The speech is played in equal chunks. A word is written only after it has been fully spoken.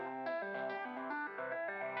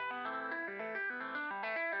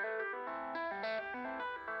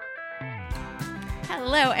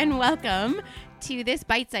Hello and welcome to this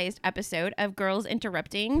bite-sized episode of Girls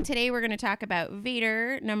Interrupting. Today we're going to talk about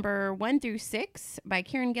Vader number 1 through 6 by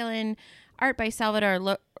Kieran Gillen, art by Salvador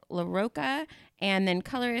LaRocca, and then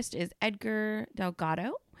colorist is Edgar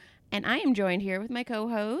Delgado. And I am joined here with my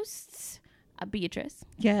co-hosts, Beatrice.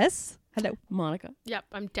 Yes. Hello. Monica. Yep,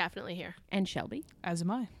 I'm definitely here. And Shelby. As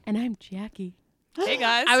am I. And I'm Jackie. Hey,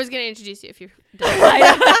 guys. I was going to introduce you if you're done.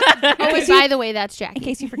 Oh, wait, by the way, that's In Jackie.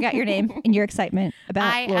 case you forgot your name in your excitement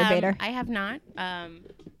about Lord Vader. I have not.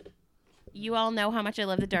 You all know how much I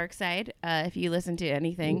love the dark side. If you listen to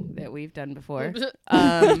anything that we've done before,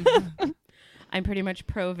 I'm pretty much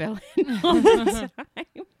pro-villain all the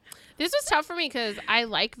time. This was tough for me because I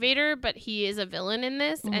like Vader, but he is a villain in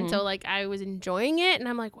this. And so, like, I was enjoying it, and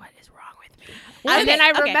I'm like, what is wrong with me? And then I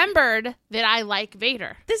remembered that I like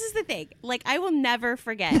Vader. This is the thing. Like, I will never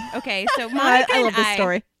forget. Okay, so Monica I love this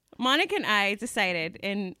story. Monica and I decided,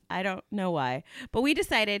 and I don't know why, but we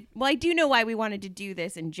decided, well, I do know why we wanted to do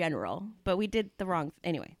this in general, but we did the wrong,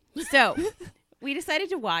 anyway. So we decided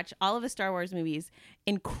to watch all of the Star Wars movies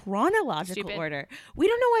in chronological order. We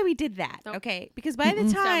don't know why we did that, okay? Because by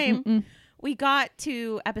the time we got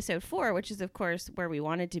to episode 4, which is, of course, where we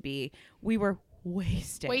wanted to be, we were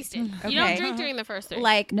wasted. Okay. You don't drink during the first 3.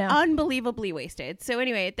 Like, unbelievably wasted. So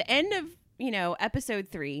anyway, at the end of, episode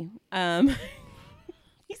 3,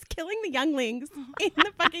 he's killing the younglings in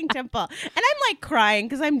the fucking temple. And I'm like crying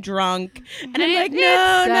because I'm drunk. And I'm like,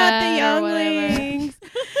 no, not the younglings.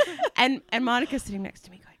 and Monica's sitting next to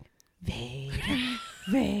me going, Vader,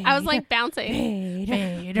 Vader. I was like bouncing.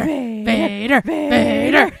 Vader, Vader, Vader,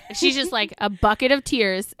 Vader. She's just like a bucket of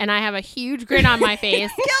tears, and I have a huge grin on my face.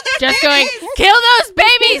 Just going, kill those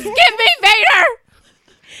babies! Give me Vader!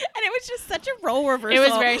 And it was just such a role reversal. It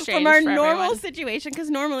was very strange from our for normal everyone. situation, because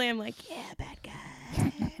normally I'm like, yeah, bad guy.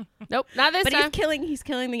 Nope, not this But time. he's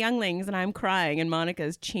killing the younglings, and I'm crying, and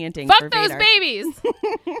Monica's chanting Fuck for those Vader. babies!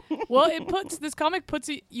 Well, this comic puts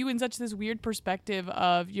you in such this weird perspective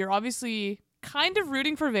of you're obviously kind of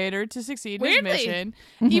rooting for Vader to succeed in his mission,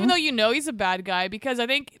 even though you know he's a bad guy, because I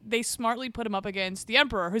think they smartly put him up against the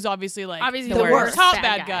Emperor, who's obviously the the worst top bad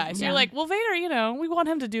bad guy. So Yeah. you're like, well, Vader, we want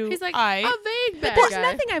him to do. He's like I. a vague bad There's guy.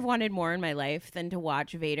 nothing I've wanted more in my life than to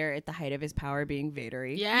watch Vader at the height of his power being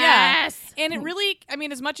Vader-y. Yes. And it really,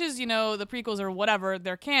 as much as, the prequels or whatever,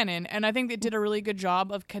 they're canon, and I think they did a really good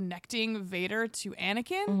job of connecting Vader to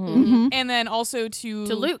Anakin, and then also to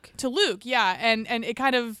Luke. To Luke, yeah. And it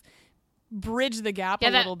kind of bridged the gap a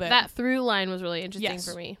little bit. That through line was really interesting Yes.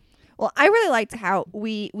 for me. Well, I really liked how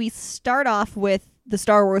we start off with the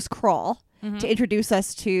Star Wars crawl to introduce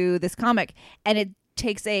us to this comic, and it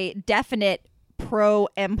takes a definite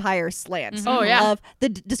pro-Empire slant. Oh, yeah. Of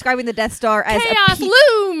describing the Death Star as Chaos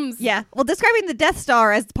looms! Yeah, well, describing the Death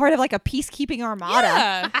Star as part of like a peacekeeping armada.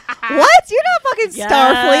 Yeah. What? You're not fucking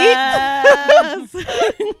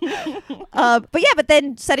Starfleet. But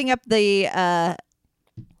then setting up the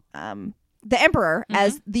Emperor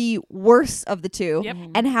as the worst of the two,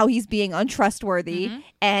 and how he's being untrustworthy,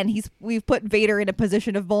 and we've put Vader in a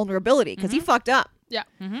position of vulnerability because he fucked up. Yeah.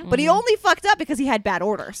 But he only fucked up because he had bad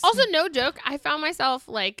orders. Also, no joke, I found myself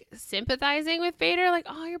like sympathizing with Vader, like,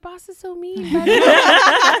 oh, your boss is so mean. Come here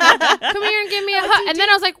and give me a hug. And then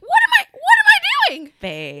I was like, what am I doing?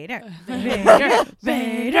 Vader, Vader,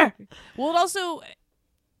 Vader. Well, it also,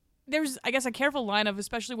 there's, I guess, a careful line of,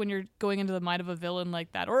 especially when you're going into the mind of a villain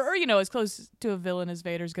like that, or as close to a villain as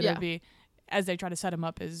Vader's going to be, as they try to set him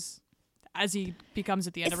up as he becomes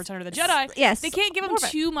at the end of Return of the Jedi. Yes. They can't give him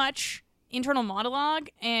too much internal monologue,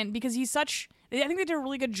 and because he's such, I think they did a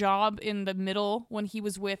really good job in the middle when he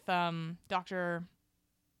was with Dr.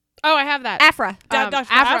 Oh, I have that. Afra. Dr.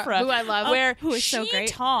 Afra, Afra, who I love. where who is she so great.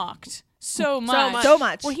 talked so much. So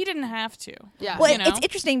much. Well, he didn't have to. Yeah. Well, you know? it's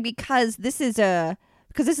interesting because this is a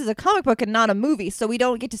comic book and not a movie, so we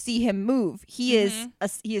don't get to see him move. He is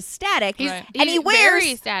static, Right. and he wears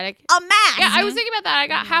very static. a mask. Yeah, I was thinking about that. I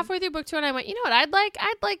got halfway through book 2 and I went, you know what?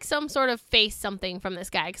 I'd like some sort of face something from this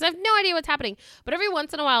guy because I have no idea what's happening. But every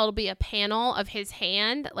once in a while, it'll be a panel of his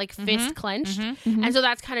hand, like fist clenched, and so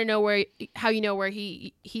that's kind of how you know where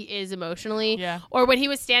he is emotionally. Yeah. Or when he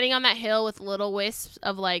was standing on that hill with little wisps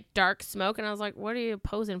of like dark smoke, and I was like, what are you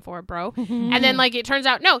posing for, bro? And then like it turns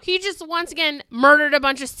out, no, he just once again murdered a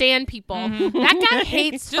bunch of sand people. That guy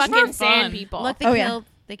hates Just fucking for sand fun. people. Look,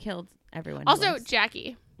 they killed everyone. Also,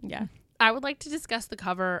 Jackie, yeah. I would like to discuss the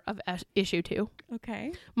cover of issue 2.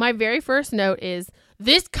 Okay. My very first note is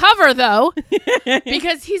this cover, though,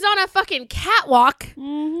 because he's on a fucking catwalk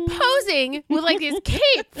posing with like his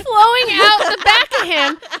cape flowing out the back of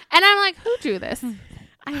him. And I'm like, who drew this? Who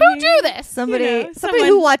drew this? somebody You know, somebody someone-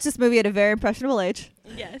 who watched this movie at a very impressionable age.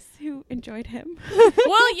 Yes, who you enjoyed him.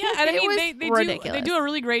 Well, yeah, and I It mean was they ridiculous. do a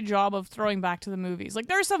really great job of throwing back to the movies. Like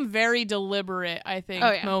there are some very deliberate, I think,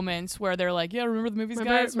 moments where they're like, "Yeah, remember the movies,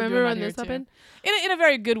 guys? We're Remember doing when that this here, too." happened? In a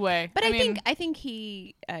very good way. But I I mean, think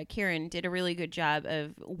he, Kieran, did a really good job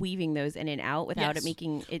of weaving those in and out without Yes. it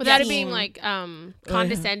making it Without it seem- being like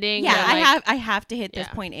condescending. Yeah, or, like, I have to hit this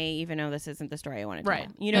Yeah. point A, even though this isn't the story I want to Right.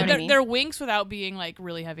 tell. You know what I mean? they're winks without being like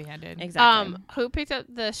really heavy-handed. Exactly. Who picked up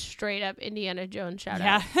the straight up Indiana Jones shout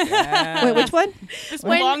Yeah, out? Wait, which one? this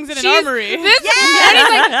When belongs in an she's- armory. This, and he's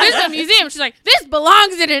like, this is a museum. She's like, this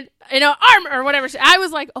belongs in an arm or whatever. I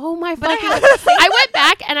was like, oh my fucking. I went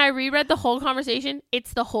back and I reread the whole conversation.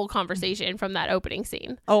 It's the whole conversation from that opening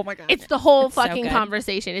scene. Oh my god. It's the whole It's so fucking good.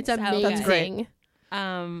 conversation. It's amazing. That's great.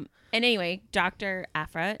 And anyway, Dr.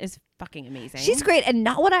 Afra is fucking amazing. She's great and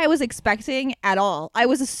not what I was expecting at all. I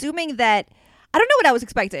was assuming that I don't know what I was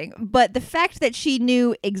expecting, but the fact that she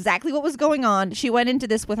knew exactly what was going on, she went into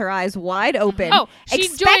this with her eyes wide open. Oh, she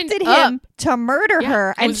expected joined him to murder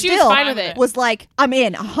her, and she was still fine with it. was like, "I'm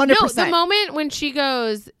in 100%." No, the moment when she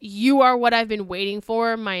goes, "You are what I've been waiting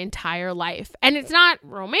for my entire life," and it's not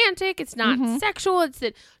romantic, it's not sexual. It's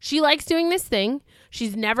that she likes doing this thing.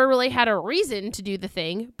 She's never really had a reason to do the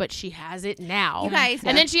thing, but she has it now. You guys,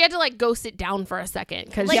 and then she had to like go sit down for a second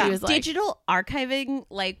because like she was like, digital archiving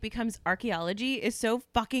like becomes archaeology is so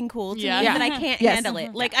fucking cool to Yeah. me Yeah. that I can't Yes. handle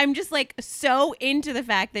it. Like I'm just like so into the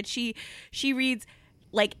fact that she reads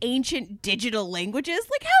like ancient digital languages.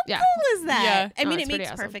 Like how Yeah. cool is that? Yeah. I mean, it's it pretty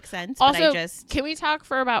makes awesome. perfect sense. Also, but I just can we talk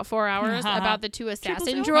for about 4 hours about the two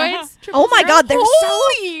assassin zero. droids? Oh my god, they're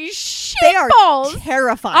Holy so they are balls.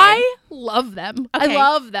 terrifying. I love them. Okay. I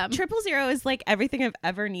love them. 000 is like everything I've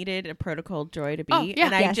ever needed a protocol droid to be, Oh, yeah.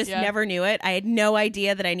 and I Yes. just Yeah. never knew it. I had no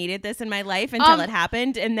idea that I needed this in my life until it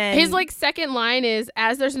happened, and then His like second line is,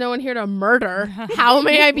 "As there's no one here to murder, how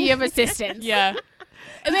may I be of assistance?" Yeah,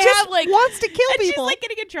 and they He just have like wants to kill and she's people. like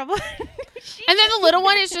getting in trouble. And then the little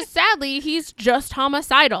one is just sadly he's just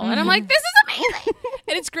homicidal, and I'm like, this is amazing.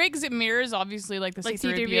 and it's great because it mirrors obviously like the Like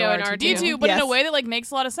C-3PO C-3PO and R2-D2, but in a Yes. way that like makes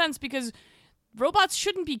a lot of sense because robots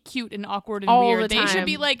shouldn't be cute and awkward and All weird. the They should time.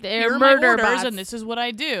 be like, They're here are my murder orders bots. and this is what I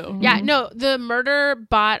do. Yeah, no, the murder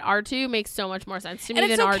bot R2 makes so much more sense to me And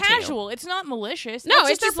it's than so R2. casual. It's not malicious. No,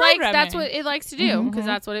 That's it's just their like programming. that's what it likes to do because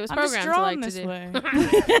that's what it was I'm just programmed drawn to like this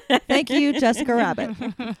to do. way. Thank you, Jessica Rabbit.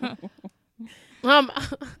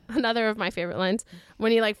 Another of my favorite lines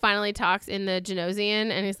when he like finally talks in the Genosian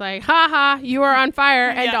and he's like, "Ha ha, you are on fire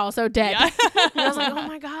and Yeah. also dead." Yeah. And I was like, "Oh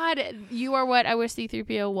my god, you are what I wish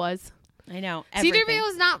C-3PO was." I know. C-3PO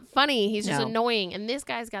is not funny; he's just No. annoying, and this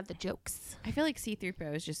guy's got the jokes. I feel like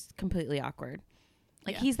C-3PO is just completely awkward.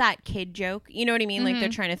 Like Yeah. he's that kid joke. You know what I mean? Like they're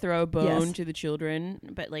trying to throw a bone Yes. to the children,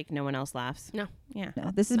 but like no one else laughs. No. Yeah. No,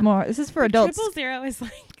 this is for adults 000 is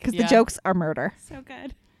like because Yeah. the jokes are murder. so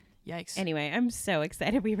good. Yikes. Anyway, I'm so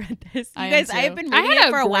excited we read this. You I am guys, I too. have been I reading had it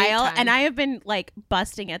a for a great while, time. and I have been like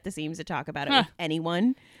busting at the seams to talk about it with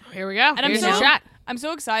anyone. Here we go. And I'm Here's so- your shot. I'm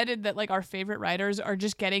so excited that like our favorite writers are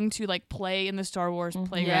just getting to like play in the Star Wars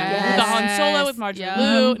playground. Yes. With the Han Solo, with Marjorie Yeah.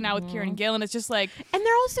 Liu, now with Kieran Gillen. It's just like, And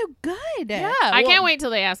they're all so good. yeah. I well, can't wait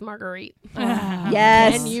till they ask Marguerite.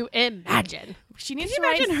 Yes. Can you imagine? She needs Can to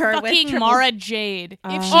you write imagine her with fucking triple- Mara Jade.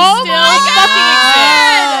 If she Oh still my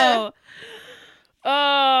fucking exists.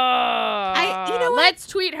 You know what? Let's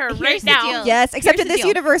tweet her Here's right the now. deal. Yes, except Here's in the this deal.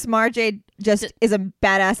 universe, Mara Jade just is a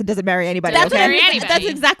badass and doesn't marry anybody. That's, okay? marry anybody. that's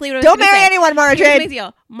exactly what I was Don't gonna marry say. anyone, Mara Here's my Jade.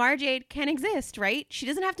 deal. Mara Jade can exist, right? She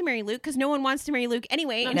doesn't have to marry Luke because no one wants to marry Luke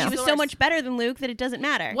anyway, and No. she was Of so course. much better than Luke that it doesn't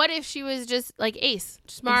matter. What if she was just like Ace,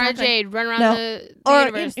 just Mara Exactly. Jade, run around No. the Or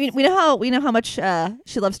universe? we know how much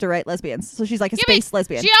she loves to write lesbians, so she's like a Yeah, but space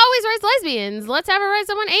lesbian. She always writes lesbians. Let's have her write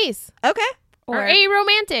someone Ace Okay. or a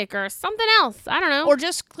romantic or something else. I don't know. Or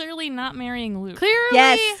just clearly not marrying Luke. Clearly,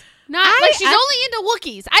 Yes. not I- like she's I- only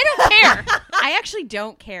into Wookiees. I don't care. I actually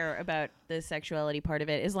don't care about the sexuality part of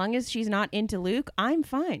it. As long as she's not into Luke, I'm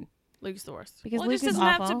fine. Luke's the worst. Because Well, it Luke just is doesn't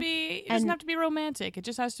awful. have to be. It doesn't and- have to be romantic. It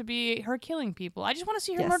just has to be her killing people. I just want to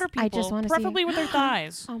see her Yes. murder people. I just wanna see- preferably with her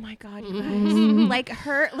thighs. Oh my god, you guys! Like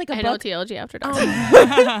her, like a I know book. TLG after dark.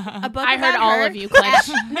 A book. I heard about all her of you clench.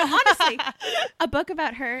 No, honestly, a book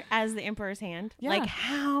about her as the Emperor's Hand. Yeah. Like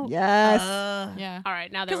how? Yes. Yeah. All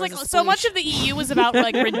right, now there Because was like a so much sploosh. of the EU was about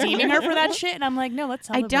like redeeming her for that shit, and I'm like, no, let's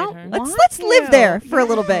I celebrate don't. her. Let's live there for a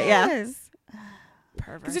little bit. Yeah. Yes.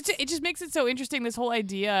 Because it just makes it so interesting, this whole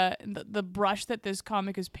idea, the brush that this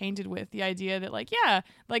comic is painted with, the idea that like, yeah,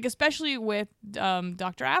 like especially with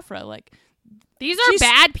Dr. Afra, like These are she's-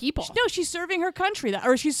 bad people. no, she's serving her country,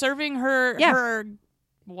 or she's serving her Yeah. her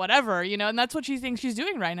whatever, and that's what she thinks she's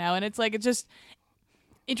doing right now, and it's like it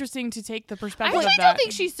interesting to take the I perspective actually of that. don't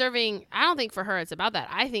think she's serving. I don't think for her it's about that.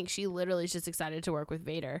 I think she literally is just excited to work with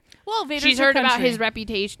Vader. Well, Vader's She's her heard about country. his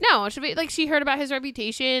reputation. No, she heard about his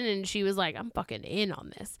reputation and she was like, I'm fucking in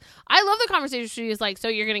on this. I love the conversation. She was like, so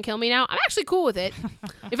you're going to kill me now? I'm actually cool with it.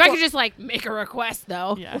 If I could just like make a request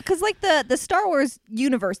though. Yeah. Because like the Star Wars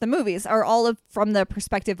universe, the movies are all from the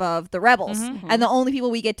perspective of the rebels, and the only people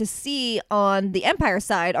we get to see on the Empire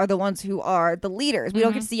side are the ones who are the leaders. We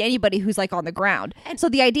don't get to see anybody who's like on the ground. And so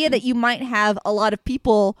the idea that you might have a lot of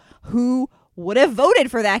people who would have voted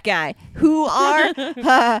for that guy, who are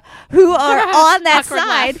on that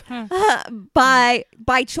Awkward side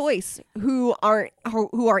by choice, who are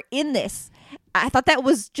in this. I thought that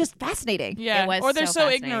was just fascinating. Yeah. It was Or they're so so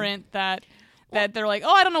fascinating. ignorant that they're like,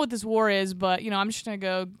 oh, I don't know what this war is, but I'm just gonna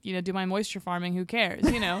go, do my moisture farming. Who cares?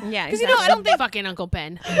 Yeah, Because exactly. I don't think. Fucking Uncle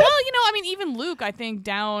Ben. Well, I mean, even Luke, I think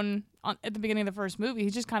at the beginning of the first movie,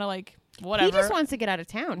 he's just kind of like whatever. He just wants to get out of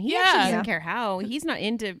town. He Yeah. actually Yeah. doesn't care how. He's not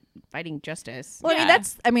into fighting justice. Well, Yeah.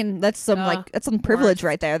 I mean that's some that's some privilege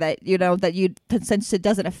right there that that you since it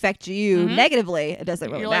doesn't affect you negatively, it doesn't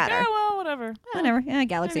really You're like, matter. well, whatever. Whatever, I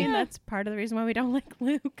galaxy. mean, that's part of the reason why we don't like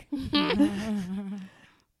Luke.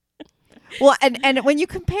 Well, and when you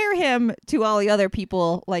compare him to all the other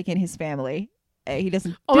people like in his family, he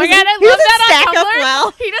doesn't. Oh my doesn't- god, I he love doesn't that stack on up Tumblr.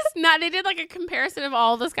 well. He does not. They did like a comparison of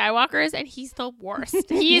all the Skywalkers, and he's the worst.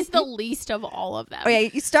 He is the least of all of them. Oh yeah,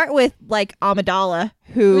 you start with like Amidala,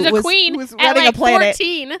 who Who's a was, queen who was at running like a planet.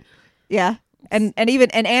 14, Yeah, and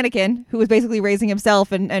Anakin, who was basically raising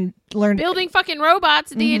himself and learned. building fucking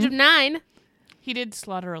robots at the age of 9. He did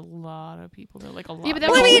slaughter a lot of people, though, like a lot. Yeah, but that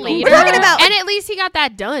Well, I was mean, later. we're talking about- and at least he got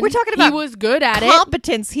that done. We're talking he about was good at it.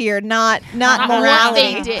 competence here, not Not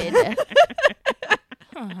morality. what they did.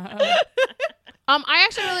 I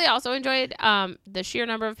actually really also enjoyed the sheer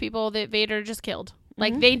number of people that Vader just killed.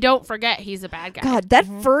 Like they don't forget he's a bad guy. God, that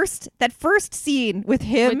first scene with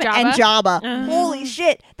him With and Jabba? Jabba, holy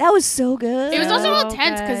shit, that was so good. It was also real So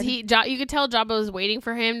tense because good. you could tell Jabba was waiting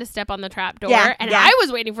for him to step on the trap door, Yeah, and yeah. I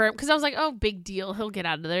was waiting for him because I was like, "Oh, big deal, he'll get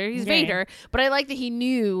out of there. He's Yeah. Vader." But I like that he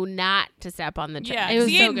knew not to step on the trap. Yeah, it was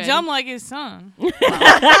he so ain't good. dumb like his son.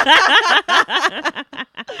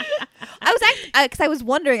 I was actually because I was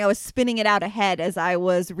wondering, I was spinning it out ahead as I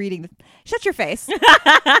was reading. Shut your face.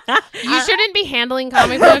 You shouldn't be handling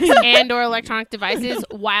comic books and or electronic devices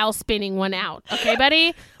while spinning one out. Okay,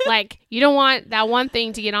 buddy? Like, you don't want that one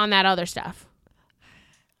thing to get on that other stuff.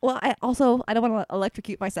 Well, I don't want to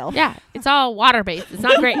electrocute myself. Yeah, it's all water-based. It's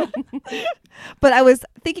not great. But I was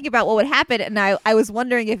thinking about what would happen, and I was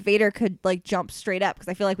wondering if Vader could like jump straight up because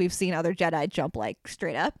I feel like we've seen other Jedi jump like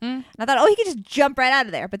straight up. And I thought, oh, he could just jump right out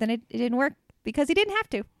of there, but then it didn't work because he didn't have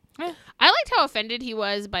to. I liked how offended he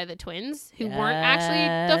was by the twins who weren't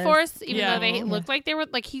actually the Force, even Yeah. though they looked like they were.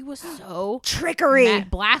 Like, he was so Trickery,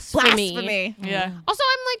 blasphemy. blasphemy. Yeah. Also,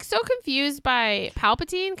 I'm like so confused by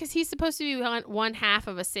Palpatine because he's supposed to be one half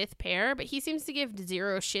of a Sith pair, but he seems to give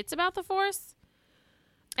zero shits about the Force.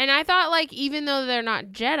 And I thought, like, even though they're not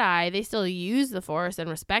Jedi, they still use the Force and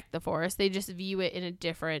respect the Force. They just view it in a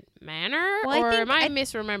different manner. Well, I or think- am I I-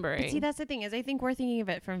 misremembering? But see, that's the thing is, I think we're thinking of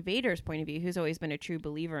it from Vader's point of view, who's always been a true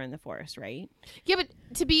believer in the Force, right? Yeah, but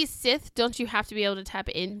to be Sith, don't you have to be able to tap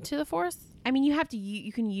into the Force? I mean, you have to.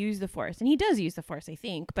 You can use the Force, and he does use the Force, I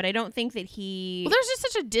think. But I don't think that he. Well, there's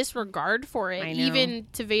just such a disregard for it, I know. even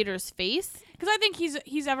to Vader's face. Because I think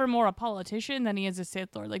he's ever more a politician than he is a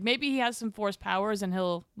Sith Lord. Like, maybe he has some Force powers and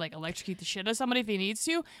he'll like electrocute the shit out of somebody if he needs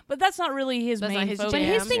to, but that's not really his That's main not his focus. But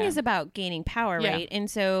his jam. thing Yeah. is about gaining power, Yeah. right? And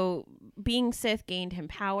so being Sith gained him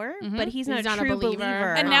power, but he's not a true believer.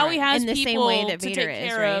 and now he has in the people same way that to Vader take is,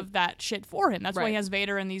 care right? of that shit for him. That's why he Right. has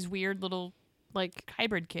Vader and these weird little like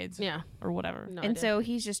hybrid kids, Yeah. or whatever. No And idea. so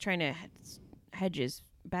he's just trying to hedge his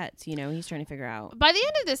bets. He's trying to figure out. By the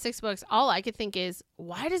end of the 6 books, all I could think is,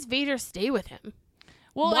 why does Vader stay with him?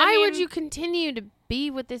 Well, Why I would mean- you continue to be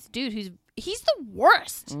with this dude he's the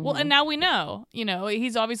worst? Well, and now we know.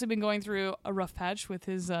 He's obviously been going through a rough patch with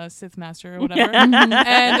his Sith master or whatever. and The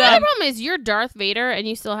other problem is you're Darth Vader and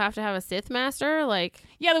you still have to have a Sith master. Like,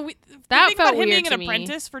 yeah, the That thing felt about him weird being to an me.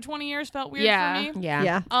 apprentice for 20 years felt weird Yeah. for me. Yeah,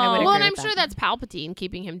 Yeah. I would Oh. well, agree and I'm with sure that. that's Palpatine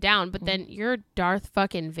keeping him down. But then you're Darth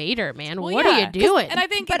fucking Vader, man. Well, what yeah, are you 'cause- doing? And I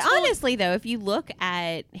think, But it's full- honestly, though, if you look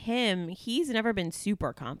at him, he's never been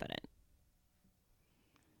super competent.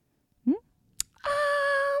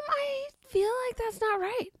 I feel like that's not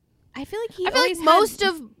right. I feel like he. I feel like always had- most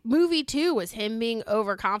of movie 2 was him being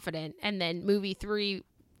overconfident, and then movie 3,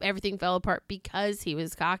 everything fell apart because he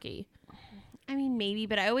was cocky. I mean, maybe,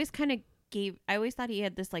 but I always kind of I always thought he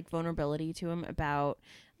had this like vulnerability to him about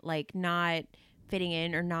like not fitting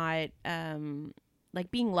in or not like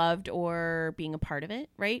being loved or being a part of it,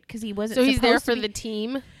 right? Because he wasn't. So he's there supposed for to the be,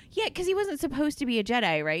 team. Yeah, because he wasn't supposed to be a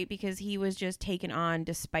Jedi, right? Because he was just taken on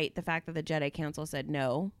despite the fact that the Jedi Council said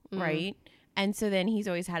no, right? And so then he's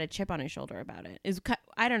always had a chip on his shoulder about it.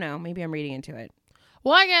 I don't know. Maybe I'm reading into it.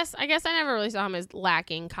 Well, I guess I never really saw him as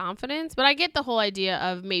lacking confidence, but I get the whole idea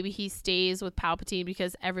of maybe he stays with Palpatine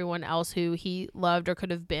because everyone else who he loved or could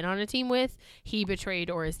have been on a team with, he betrayed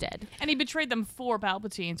or is dead. And he betrayed them for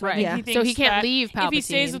Palpatine, so Right. I think Yeah. he thinks So he can't that leave Palpatine. If he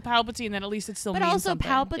stays with Palpatine, then at least it still But means also, something.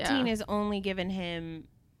 Palpatine Yeah. has only given him.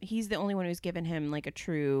 He's the only one who's given him like a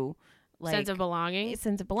true Sense of belonging.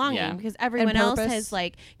 sense of belonging Yeah. because everyone else purpose.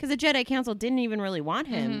 has because the Jedi Council didn't even really want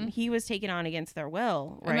him. He was taken on against their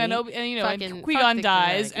will, right? And then and Fucking fuck Qui-Gon the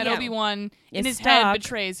dies, Jedi. and Yeah. Obi-Wan in Is his head stuck.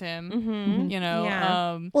 betrays him. Mhm. You know,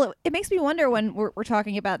 Yeah. Well, it makes me wonder when we're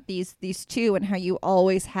talking about these two and how you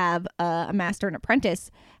always have a master and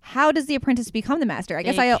apprentice. How does the apprentice become the master? I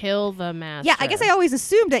guess They I kill the master. yeah. I guess I always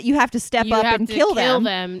assumed that you have to step You up have and to kill them.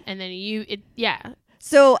 and then yeah.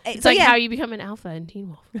 So It's so like yeah. how you become an alpha in Teen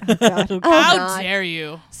Wolf. Oh, gosh. Oh, How God. dare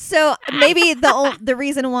you? So maybe the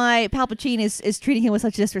reason why Palpatine is treating him with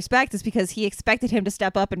such disrespect is because he expected him to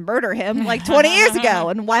step up and murder him like 20 years ago.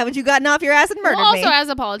 And why would you gotten off your ass and murdered Well, also me? as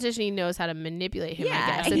a politician, he knows how to manipulate him. Yeah, I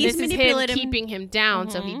guess. and And he's this is him manipulated him. keeping him down,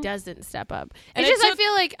 so he doesn't step up. And It's just it I took-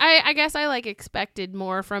 feel like I guess I like expected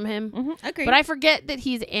more from him. Agreed. But I forget that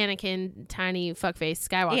he's Anakin, tiny fuckface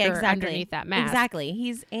Skywalker underneath that mask. Exactly.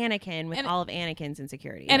 He's Anakin with And- all of Anakin's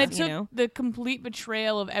insecurities. And it you took know? the complete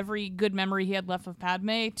betrayal of every good memory he had left of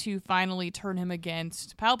Padme to finally turn him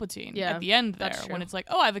against Palpatine Yeah, at the end there. that's true. When it's like,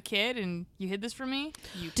 oh, I have a kid and you hid this from me?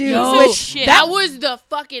 You Dude, piece of which- shit. That was the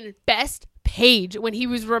fucking best page when he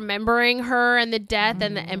was remembering her and the death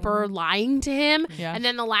and the Emperor lying to him. Yeah. And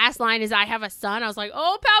then the last line is, I have a son. I was like,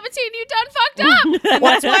 oh, Palpatine, you done fucked up. And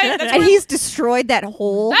that's why And he's destroyed that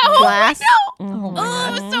whole That whole glass. window. Oh my Oh,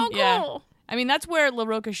 God. it was so Yeah. cool. I mean, that's where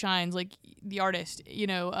LaRocca shines, like the artist. You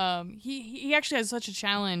know, he actually has such a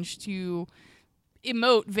challenge to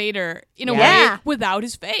emote Vader in a Yeah. way without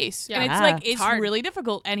his face, Yeah. and Yeah. it's hard. really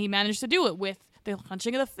difficult. And he managed to do it with the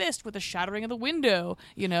clenching of the fist, with the shattering of the window.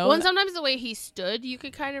 You know, Well, and sometimes the way he stood, you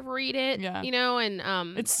could kind of read it, Yeah. you know, and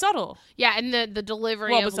it's subtle. yeah, and the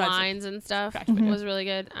delivery Well, of besides lines and stuff practically, was really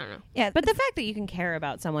good. I don't know. Yeah, But the fact that you can care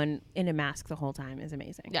about someone in a mask the whole time is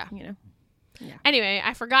amazing. Yeah. You know? Anyway,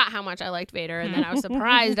 I forgot how much I liked Vader, and then I was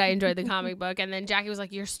surprised I enjoyed the comic book, and then Jackie was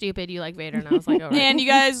like, "You're stupid, you like Vader," and I was like, "Oh, right." And you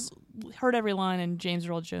guys heard every line in James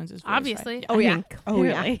Earl Jones's voice, right? Obviously. Oh, yeah. I mean, Oh,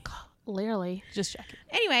 yeah. clearly. Clearly. Just checking.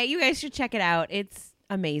 Anyway, you guys should check it out. It's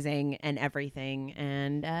amazing and everything.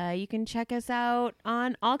 And you can check us out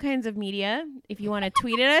on all kinds of media. If you want to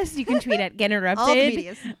tweet at us, you can tweet at Get Interrupted. all the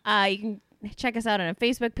medias. You can check us out on a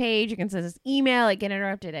Facebook page. You can send us email at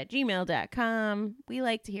getinterrupted@gmail.com. We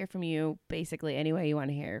like to hear from you basically any way you want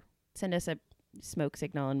to hear. Send us a smoke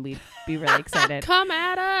signal and we'd be really excited. Come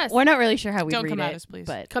at us. We're not really sure how we Don't read come it, at us, please.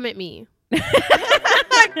 but Come at me.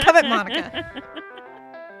 Come at Monica.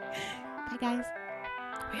 bye guys.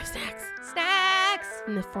 We have snacks Snacks.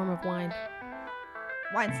 in the form of wine.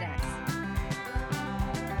 Wine snacks.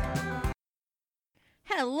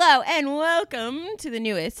 Hello and welcome to the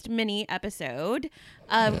newest mini episode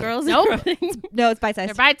of Girls Nope. and Running. No, it's bite They're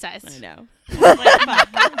sized. bite I sized. know.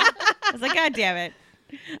 I was like, God damn it.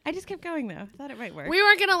 I just kept going though. I thought it might work. We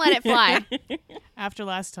weren't gonna let it fly. After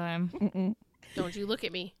last time, Don't you look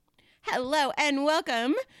at me. Hello and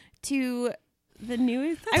welcome to the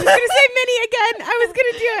newest. I was going to say mini again. I was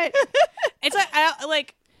going to do it. it's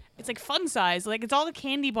like it's like fun size, like it's all the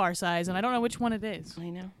candy bar size, and I don't know which one it is. I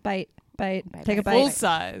know. Bite. Bite, Take a bite, bite. Full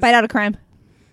size. Bite out of crime.